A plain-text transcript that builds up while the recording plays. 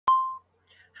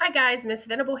Hi guys, Miss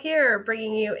Venable here,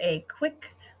 bringing you a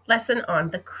quick lesson on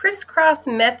the crisscross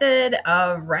method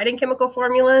of writing chemical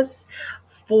formulas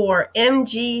for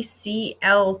MgCl₂.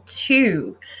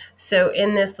 So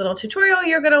in this little tutorial,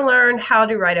 you're going to learn how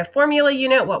to write a formula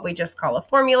unit, what we just call a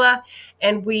formula,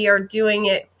 and we are doing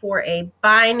it for a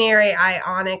binary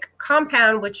ionic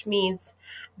compound, which means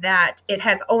that it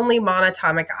has only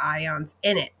monatomic ions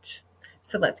in it.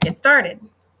 So let's get started.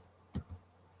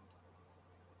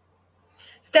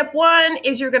 Step one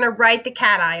is you're going to write the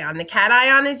cation. The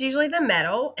cation is usually the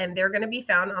metal, and they're going to be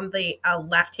found on the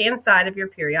left-hand side of your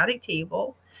periodic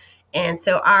table. And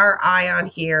so our ion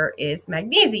here is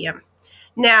magnesium.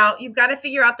 Now, you've got to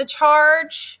figure out the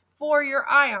charge for your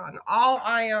ion. All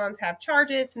ions have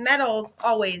charges. Metals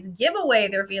always give away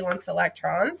their valence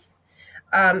electrons.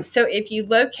 So if you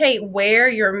locate where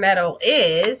your metal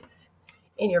is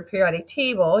in your periodic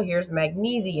table, here's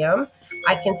magnesium.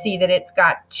 I can see that it's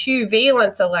got 2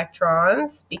 valence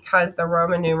electrons because the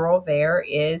Roman numeral there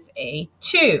is a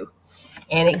 2,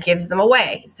 and it gives them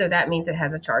away. So that means it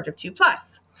has a charge of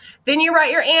 2+. Then you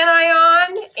write your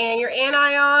anion, and your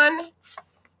anion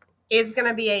is going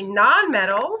to be a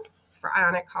nonmetal for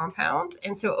ionic compounds.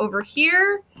 And so over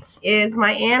here is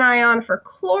my anion for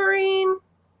chlorine.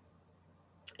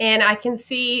 And I can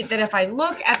see that if I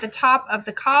look at the top of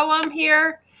the column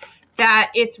here,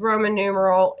 that its Roman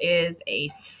numeral is a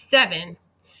 7.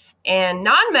 And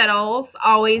nonmetals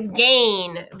always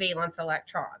gain valence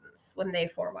electrons when they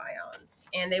form ions.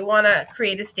 And they want to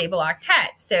create a stable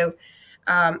octet. So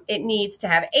it needs to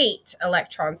have 8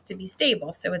 electrons to be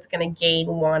stable. So it's going to gain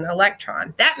 1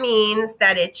 electron. That means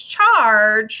that its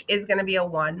charge is going to be a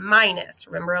 1-.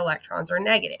 Remember, electrons are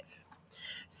negative.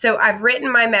 So I've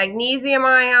written my magnesium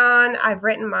ion, I've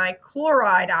written my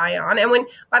chloride ion, and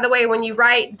by the way, when you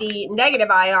write the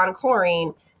negative ion,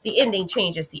 chlorine, the ending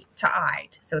changes to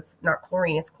ide. So it's not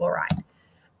chlorine, it's chloride.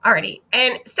 Alrighty,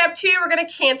 and step 2, we're going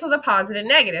to cancel the positive and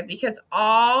negative because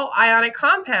all ionic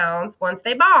compounds, once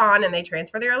they bond and they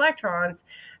transfer their electrons,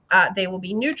 they will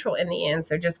be neutral in the end.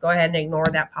 So just go ahead and ignore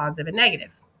that positive and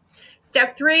negative.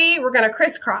 Step 3, we're going to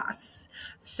crisscross.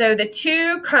 So the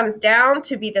 2 comes down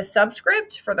to be the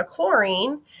subscript for the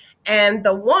chlorine, and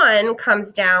the 1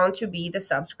 comes down to be the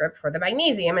subscript for the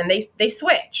magnesium, and they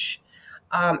switch.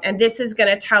 And this is going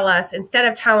to tell us, instead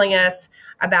of telling us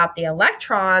about the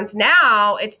electrons,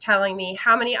 now it's telling me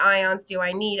how many ions do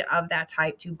I need of that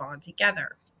type to bond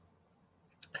together.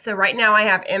 So right now I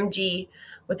have Mg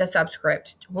with a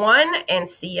subscript 1 and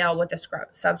Cl with a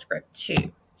subscript 2.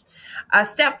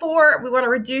 Step 4, we want to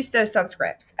reduce those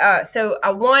subscripts. So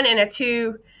a 1 and a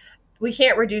 2, we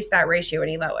can't reduce that ratio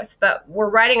any lowest, but we're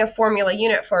writing a formula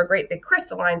unit for a great big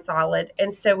crystalline solid,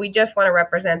 and so we just want to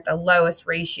represent the lowest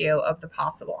ratio of the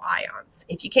possible ions.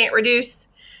 If you can't reduce,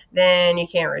 then you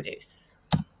can't reduce.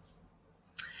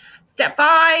 Step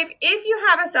 5, if you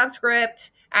have a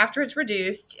subscript after it's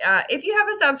reduced, if you have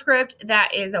a subscript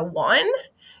that is a 1,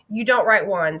 you don't write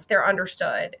 1s. They're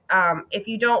understood. If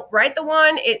you don't write the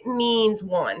 1, it means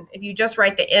 1. If you just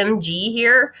write the Mg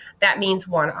here, that means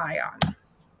 1 ion.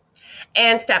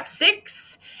 And step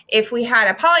 6, if we had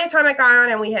a polyatomic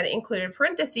ion and we had included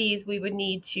parentheses, we would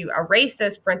need to erase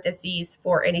those parentheses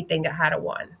for anything that had a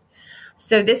 1.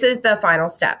 So this is the final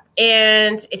step.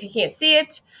 And if you can't see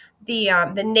it,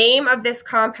 the name of this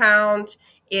compound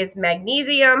is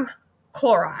magnesium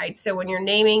chloride. So when you're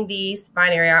naming these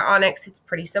binary ionics, it's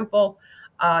pretty simple.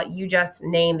 You just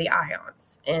name the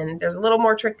ions, and there's a little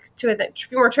more trick to it, a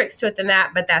few more tricks to it than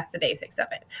that, but that's the basics of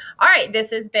it. All right, this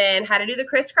has been how to do the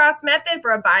crisscross method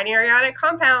for a binary ionic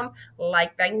compound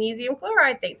like magnesium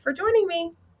chloride. Thanks for joining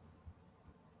me.